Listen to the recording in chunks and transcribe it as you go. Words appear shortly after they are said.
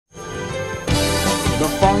The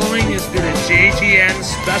following has been a JGN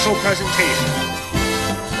special presentation.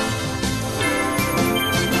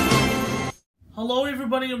 Hello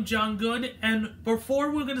everybody, I'm John Good, and before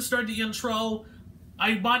we're going to start the intro,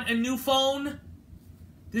 I bought a new phone.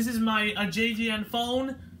 This is my JGN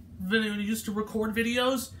phone that I used to record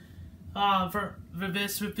videos. For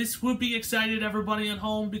this would be excited everybody at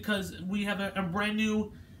home because we have a brand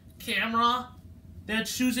new camera that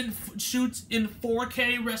shoots in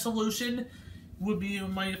 4K resolution. Would be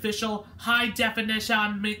my official high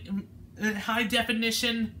definition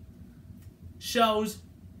shows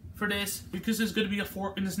for this, because it's going to be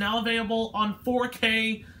and it's now available on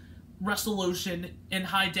 4K resolution in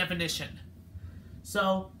high definition.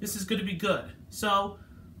 So this is going to be good. So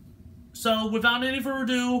without any further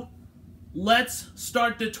ado, let's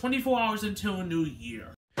start the 24 hours into a new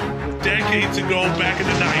year. Decades ago, back in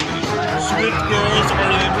the 90s, Swift girls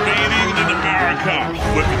are invading in America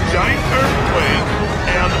with a giant earthquake,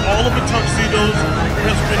 and all of the tuxedos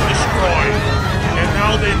has been destroyed, and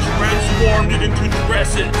now they've transformed into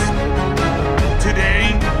dresses.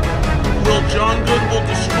 Today, John Good will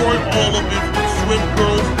destroy all of the Swift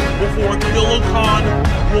girls before Killer Khan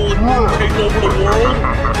will take over the world.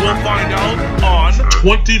 We'll find out on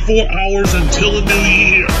 24 Hours Until a New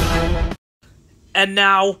Year. And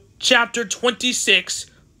now, Chapter 26,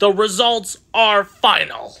 the results are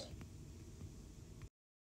final.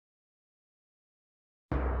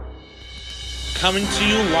 Coming to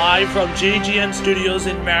you live from JGN Studios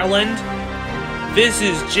in Maryland, this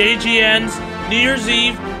is JGN's New Year's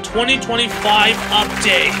Eve 2025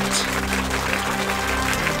 update.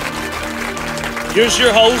 Here's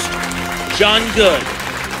your host, John Good.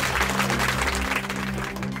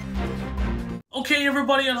 Okay,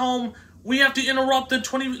 everybody at home, we have to interrupt the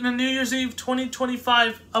New Year's Eve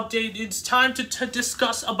 2025 update. It's time to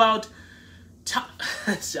discuss about...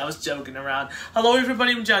 I was joking around. Hello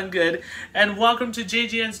everybody, I'm John Good, and welcome to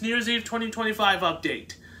JGN's New Year's Eve 2025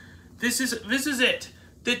 update. This is it.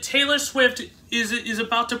 The Taylor Swift is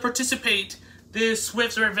about to participate the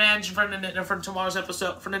Swift's Revenge for tomorrow's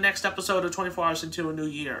episode, for the next episode of 24 Hours Into a New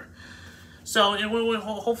Year. So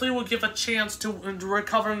hopefully we'll give a chance to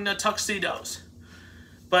recovering the tuxedos.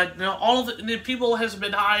 But all of the people has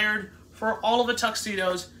been hired for all of the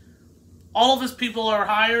tuxedos. All of his people are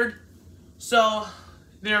hired, so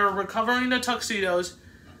they're recovering the tuxedos.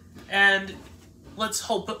 And let's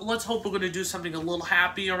hope we're going to do something a little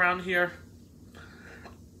happy around here.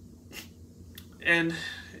 And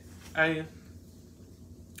they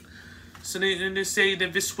say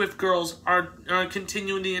that the Swift girls are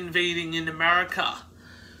continually invading in America.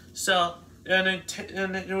 So. And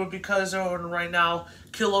because right now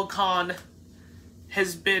Killer Khan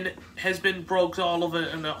has been broke all of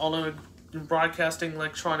the broadcasting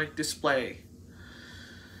electronic display,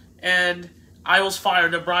 and I was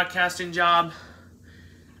fired. The broadcasting job,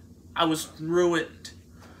 I was ruined.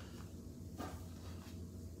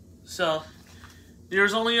 So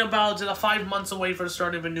there's only about 5 months away for the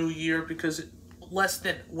start of a new year, because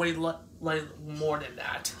way more than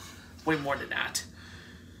that.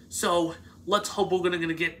 So let's hope we're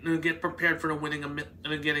gonna get prepared for the winning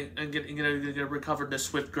and getting recover the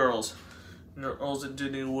Swift girls. And the girls that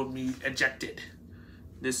will be ejected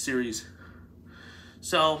this series.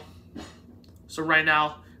 So right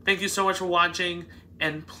now, thank you so much for watching,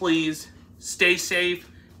 and please stay safe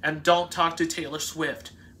and don't talk to Taylor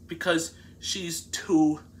Swift, because she's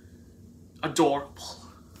too adorable.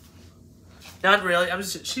 Not really.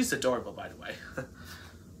 She's adorable, by the way.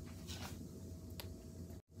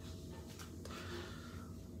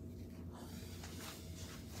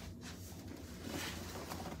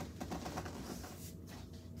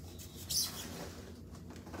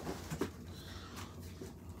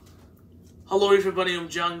 Hello everybody, I'm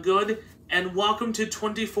John Good, and welcome to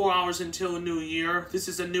 24 Hours Until a New Year. This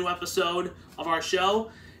is a new episode of our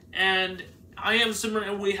show, and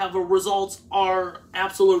we have results are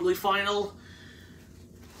absolutely final.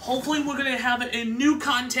 Hopefully we're going to have a new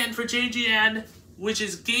content for JGN, which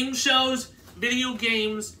is game shows, video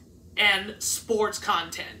games, and sports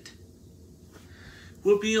content.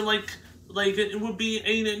 Will be it would be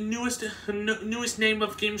a newest name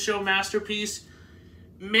of game show masterpiece,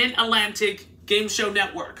 Mid-Atlantic Game Show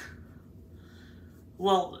Network.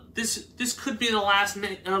 Well, this could be the last,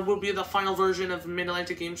 would be the final version of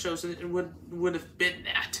Mid-Atlantic Game Shows, and it would have been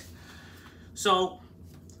that. So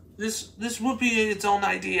this would be its own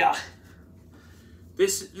idea.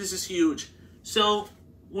 This is huge. So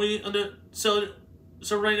right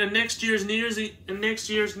now, next year's New Year's Eve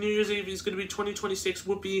is going to be 2026.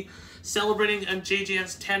 We'll be celebrating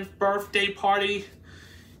JGN's 10th birthday party,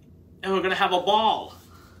 and we're going to have a ball.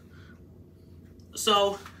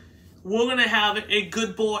 So we're gonna have a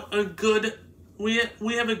good boy, we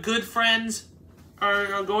have a good friends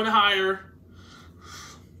are going to hire.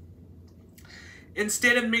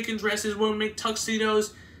 Instead of making dresses, we'll make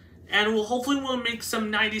tuxedos, and we'll make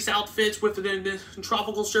some 90s outfits with the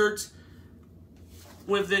tropical shirts,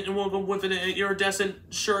 with an iridescent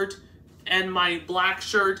shirt, and my black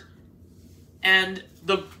shirt, and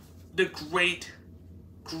the great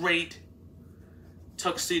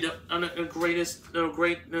tuxedo,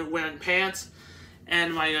 great wearing pants,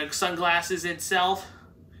 and my sunglasses itself,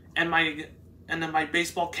 and then my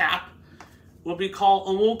baseball cap. We're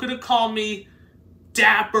gonna call me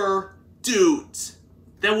Dapper Dudes.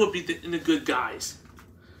 That would be the good guys.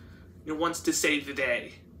 The ones to save the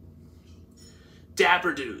day.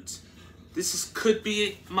 Dapper Dudes. Could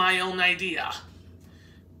be my own idea.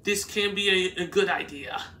 This can be a good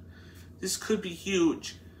idea. This could be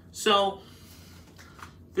huge. So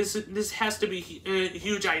this has to be a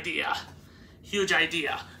huge idea. Huge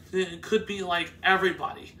idea. It could be like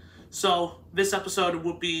everybody. So this episode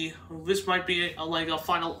would be. This might be like a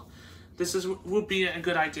final. Would be a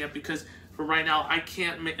good idea because for right now I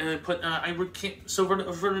can't So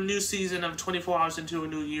for the new season of 24 Hours into a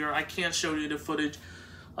New Year, I can't show you the footage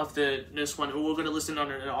of this one. We're gonna listen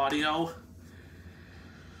on an audio.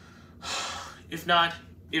 If not,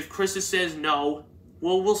 if Chris says no,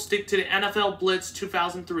 we'll stick to the NFL Blitz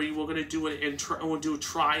 2003. We're gonna do it we'll do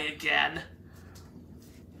try again.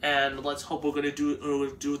 And let's hope we're gonna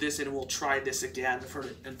do this, and we'll try this again for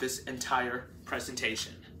this entire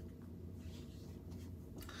presentation.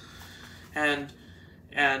 And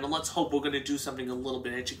let's hope we're gonna do something a little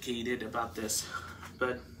bit educated about this.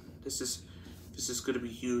 But this is gonna be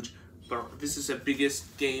huge. But this is the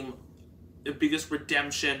biggest game, the biggest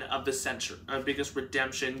redemption of the century, biggest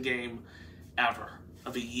redemption game ever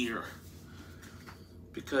of a year.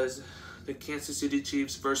 Because the Kansas City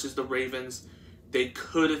Chiefs versus the Ravens, when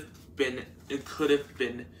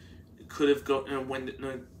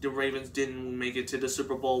the Ravens didn't make it to the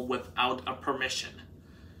Super Bowl without a permission.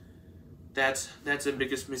 That's the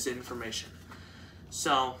biggest misinformation.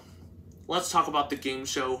 So let's talk about the game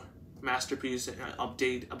show masterpiece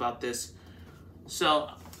update about this. So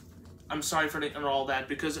I'm sorry for all that,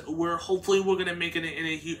 because hopefully we're gonna make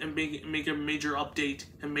it make a major update,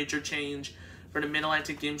 a major change for the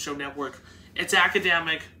Mid-Atlantic Game Show Network. It's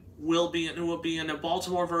academic. Will be in a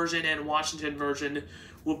Baltimore version, and Washington version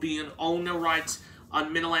will be in owner rights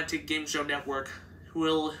on Mid-Atlantic Game Show Network.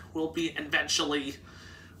 Will be eventually.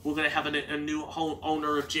 We're gonna have a new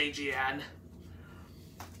owner of JGN.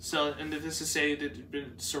 So, and this is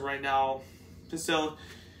so right now, so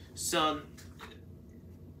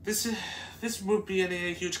this would be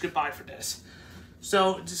a huge goodbye for this.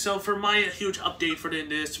 So for my huge update for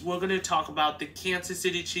this, we're gonna talk about the Kansas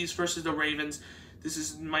City Chiefs versus the Ravens.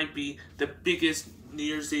 Might be the biggest New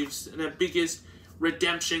Year's Eve, the biggest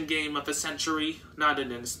redemption game of a century. Not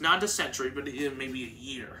a century, but maybe a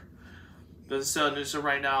year. So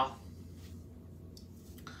right now.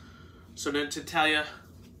 So then to tell you,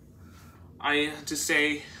 I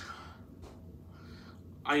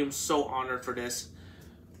am so honored for this.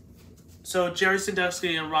 So Jerry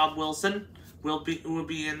Sandusky and Rob Wilson will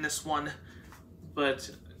be in this one,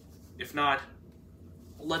 but if not,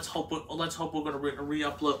 let's hope we're gonna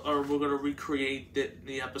re-upload, or we're gonna recreate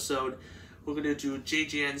the episode. We're gonna do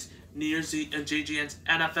JGN's New Year's Eve and JGN's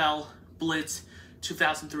NFL Blitz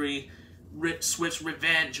 2003. Swift's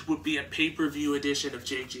Revenge would be a pay-per-view edition of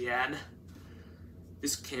JGN.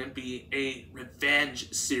 This can be a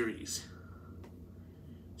revenge series.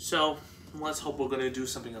 So let's hope we're gonna do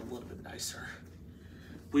something a little bit nicer.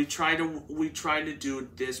 We try to do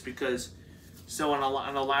this because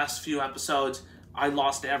on the last few episodes I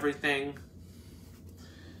lost everything,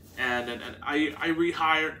 and I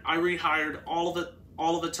rehired all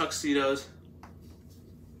of the tuxedos.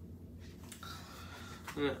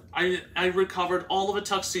 I recovered all of the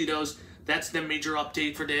tuxedos. That's the major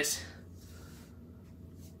update for this.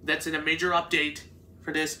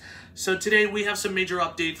 So today we have some major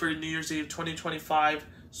update for New Year's Eve 2025.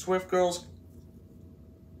 Swift Girls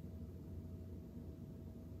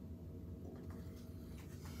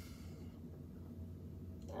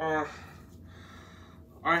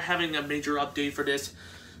are having a major update for this.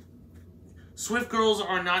 Swift Girls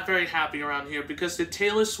are not very happy around here because the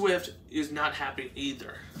Taylor Swift is not happy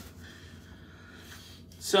either.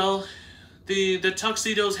 So the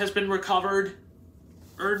tuxedos has been recovered,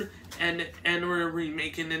 and we're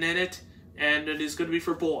remaking it, and it is going to be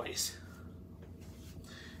for boys.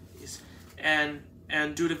 And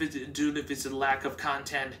due to its lack of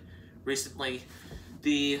content recently,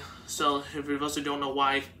 so if you also don't know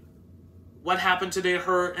why what happened today,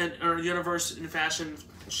 her Universe in Fashion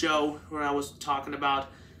show where I was talking about.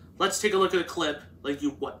 Let's take a look at a clip like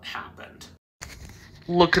what happened.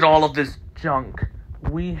 Look at all of this junk.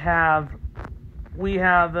 We have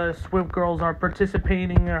Swift Girls are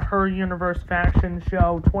participating in Her Universe Fashion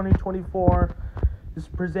Show 2024. This is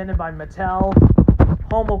presented by Mattel,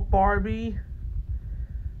 home of Barbie.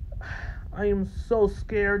 I am so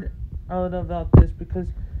scared about this because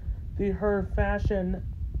Her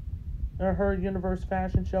Universe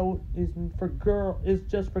Fashion Show is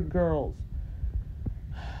just for girls.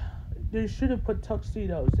 They should have put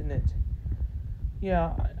tuxedos in it.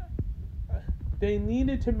 Yeah, they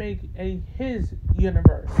needed to make his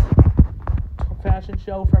universe fashion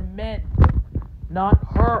show for men, not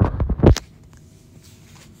her.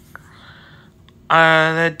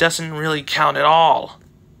 That doesn't really count at all.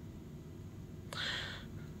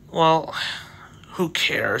 Well, who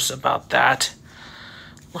cares about that?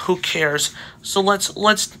 Who cares? So let's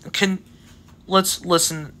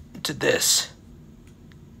listen to this.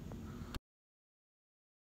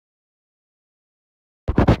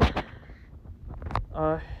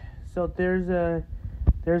 So there's a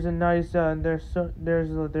nice there's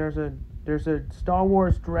a Star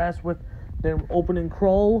Wars dress with the opening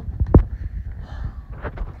crawl.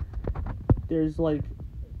 There's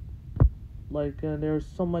there's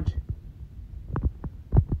so much.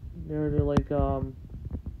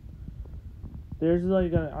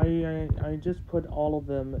 I just put all of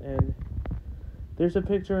them, and there's a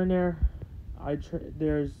picture in there.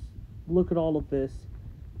 Look at all of this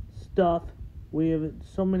stuff. We have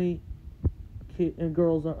so many kids and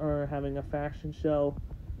girls are having a fashion show.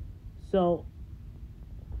 So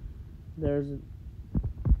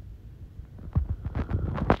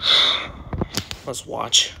let's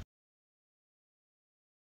watch.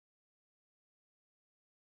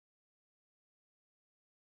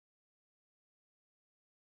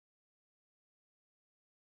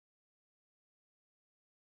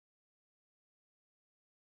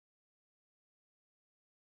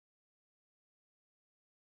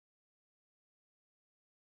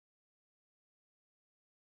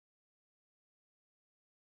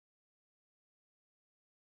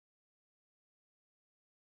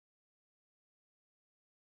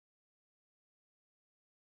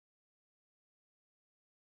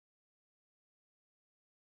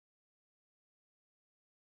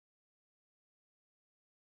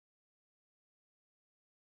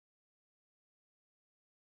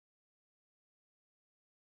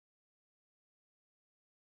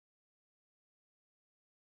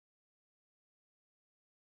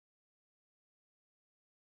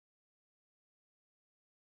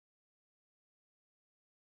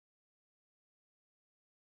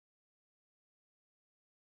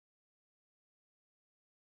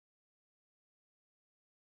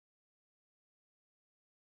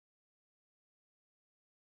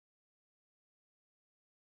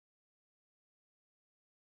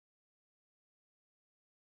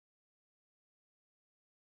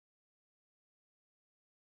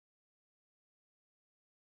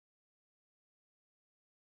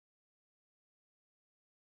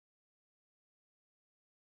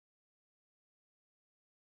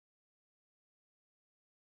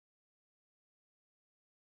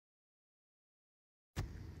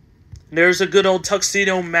 There's a good old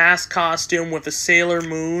tuxedo mask costume with a Sailor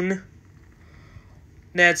Moon.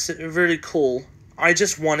 That's really cool. I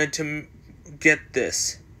just wanted to get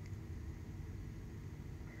this.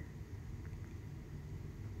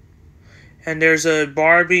 And there's a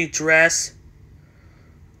Barbie dress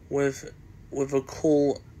with a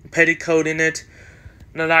cool petticoat in it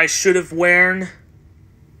that I should have worn.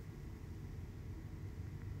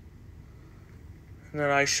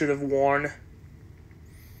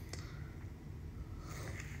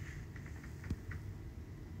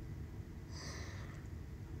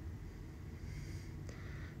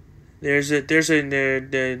 This is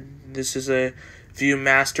a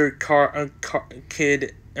Viewmaster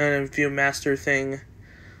kid and Viewmaster thing,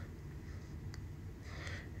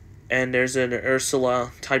 and there's an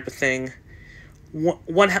Ursula type of thing.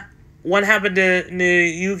 What happened to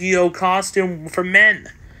the Yu-Gi-Oh costume for men?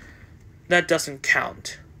 That doesn't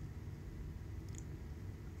count.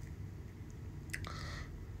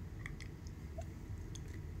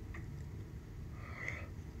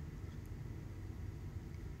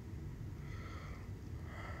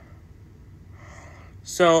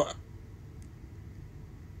 So,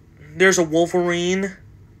 there's a Wolverine,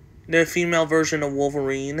 the female version of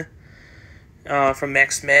Wolverine, from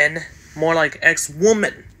X-Men, more like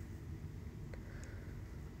X-Woman.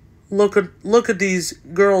 Look at these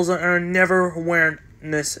girls that are never wearing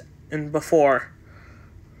this before.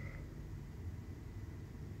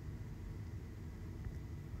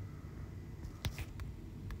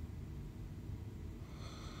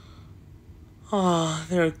 Oh,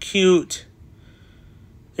 they're cute.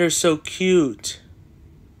 They're so cute.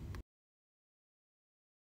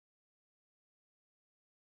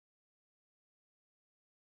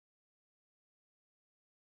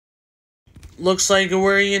 Looks like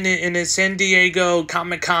we're in a San Diego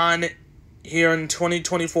Comic-Con here in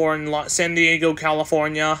 2024 in San Diego,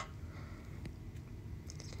 California.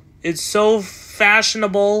 It's so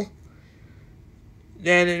fashionable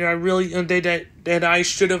that that I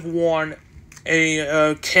should have worn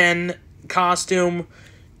a Ken costume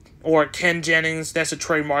or Ken Jennings. That's a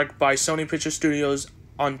trademark by Sony Picture Studios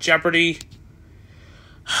on Jeopardy.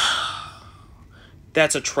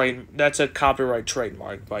 That's a copyright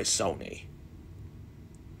trademark by Sony.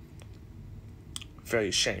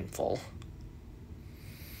 Very shameful.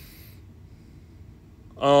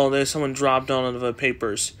 Oh, there's someone dropped on the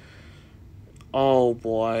papers. Oh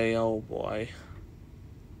boy, oh boy.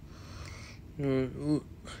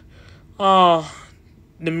 Oh,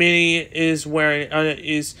 the Minnie is wearing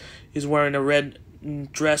is wearing a red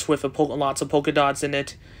dress with lots of polka dots in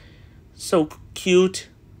it. So cute.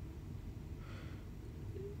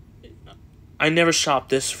 I never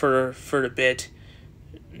shopped this for the bit.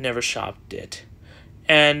 Never shopped it.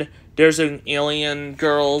 And there's an alien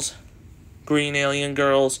girls, green alien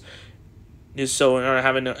girls,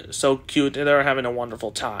 so cute. They're having a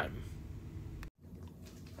wonderful time.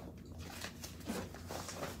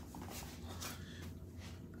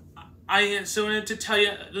 To tell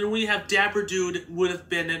you, we have Dapper Dude would have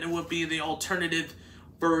been, and it would be the alternative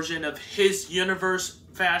version of his universe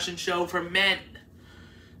fashion show for men.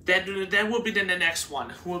 That will be the next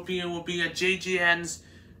one. It will be a JGN's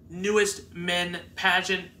newest men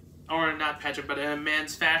pageant, or not pageant, but a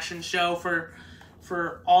men's fashion show for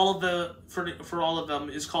all of them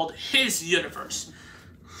is called His Universe.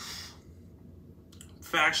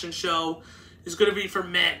 Fashion show is going to be for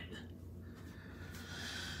men.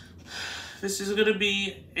 This is going to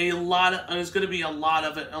be a lot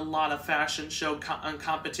of fashion show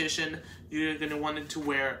competition. You're going to want to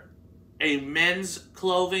wear a men's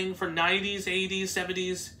clothing for 90s, 80s,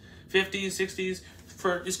 70s, 50s, 60s.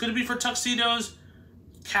 It's going to be for tuxedos,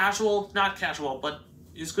 casual, not casual, but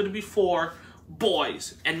it's going to be for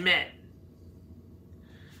boys and men.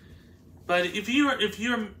 But if you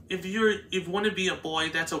want to be a boy,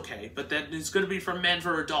 that's okay. But then it's going to be for men,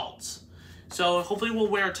 for adults. So hopefully we'll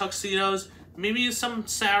wear tuxedos, maybe some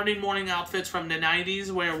Saturday morning outfits from the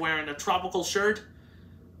 90s where we're wearing a tropical shirt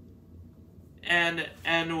and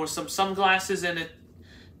with some sunglasses and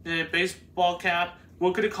a baseball cap.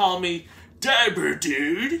 We're going to call me Dapper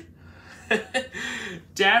Dude.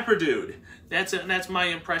 Dapper Dude. That's my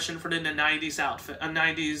impression for the 90s outfit,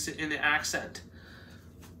 90s in the accent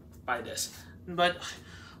by this. But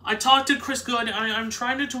I talked to Chris Good. I'm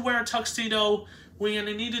trying to wear a tuxedo. We're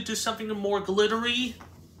going to need to do something more glittery.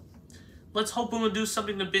 Let's hope we'll do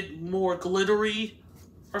something a bit more glittery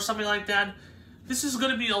or something like that. This is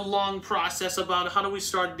going to be a long process about how do we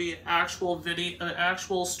start the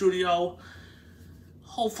actual studio.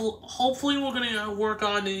 Hopefully we're going to work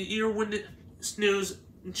on the Earwind News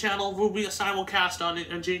channel. Will be a simulcast on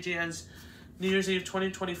JGN's New Year's Eve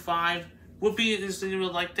 2025. Will be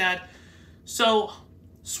like that. So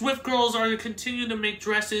Swift Girls are going to continue to make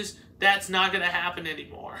dresses. That's not going to happen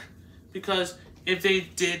anymore, because if they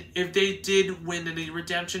did win in the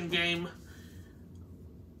redemption game,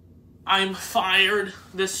 I'm fired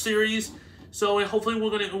this series. So hopefully we're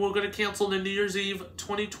gonna cancel the New Year's Eve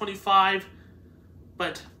 2025.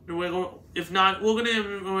 But if not, we're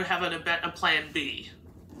gonna have a plan B.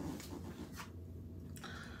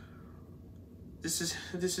 This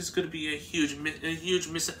is gonna be a huge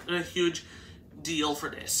deal for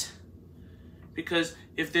this, because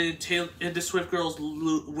if the Swift Girls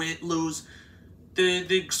lose,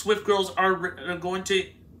 the Swift Girls are going to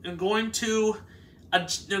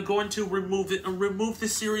remove the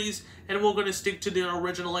series, and we're going to stick to the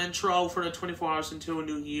original intro for the 24 Hours into a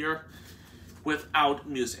New Year without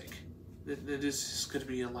music. This is going to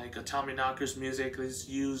be like a Tommy Knockers music that's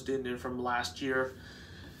used in there from last year.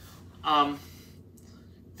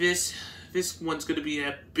 This one's going to be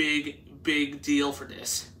a big deal for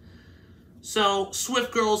this. So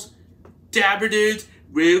Swift Girls, Dapper Dudes,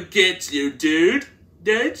 we'll get you, dude.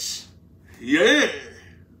 That's yeah.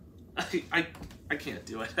 I can't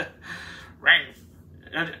do it.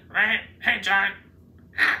 Hey John.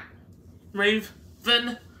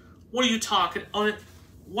 Raven, what are you talking?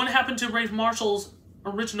 What happened to Rave Marshall's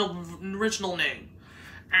original name?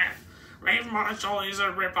 Rave Marshall is a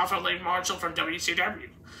ripoff of Rave Marshall from WCW.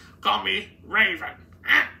 Call me Raven.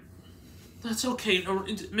 That's okay,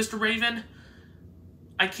 Mr. Raven.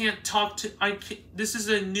 I can't talk to, this is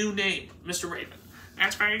a new name, Mr. Raven.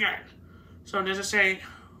 That's very good. So does it say,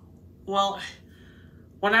 well,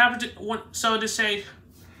 what happened to, so to say,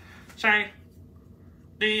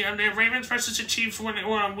 the Ravens versus the Chiefs will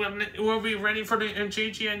be ready for the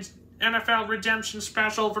JGN's NFL Redemption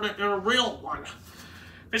Special for the real one.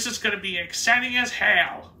 This is going to be exciting as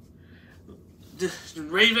hell.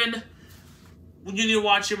 Raven, you need to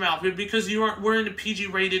watch your mouth because we're in a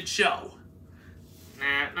PG-rated show.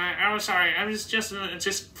 I'm sorry. I'm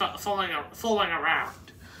just fooling around.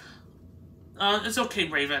 It's okay,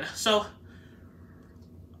 Raven. So,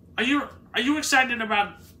 are you excited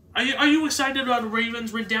about? Are you excited about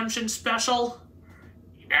Raven's Redemption Special?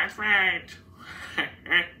 That's right.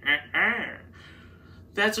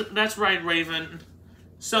 That's right, Raven.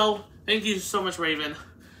 So thank you so much, Raven.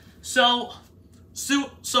 So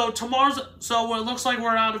tomorrow's. So it looks like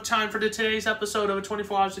we're out of time for today's episode of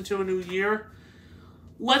 24 Hours into a New Year.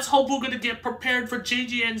 Let's hope we're gonna get prepared for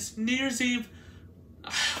JGN's New Year's Eve.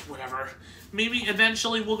 Whatever. Maybe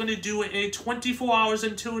eventually we're going to do a 24 Hours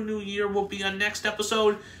into a New Year will be our next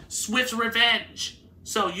episode, Swift's Revenge.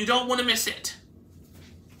 So you don't want to miss it.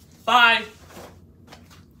 Bye.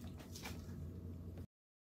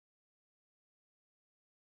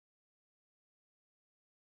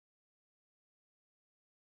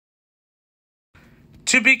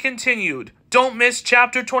 To be continued. Don't miss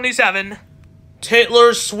Chapter 27,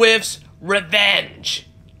 Taylor Swift's Revenge.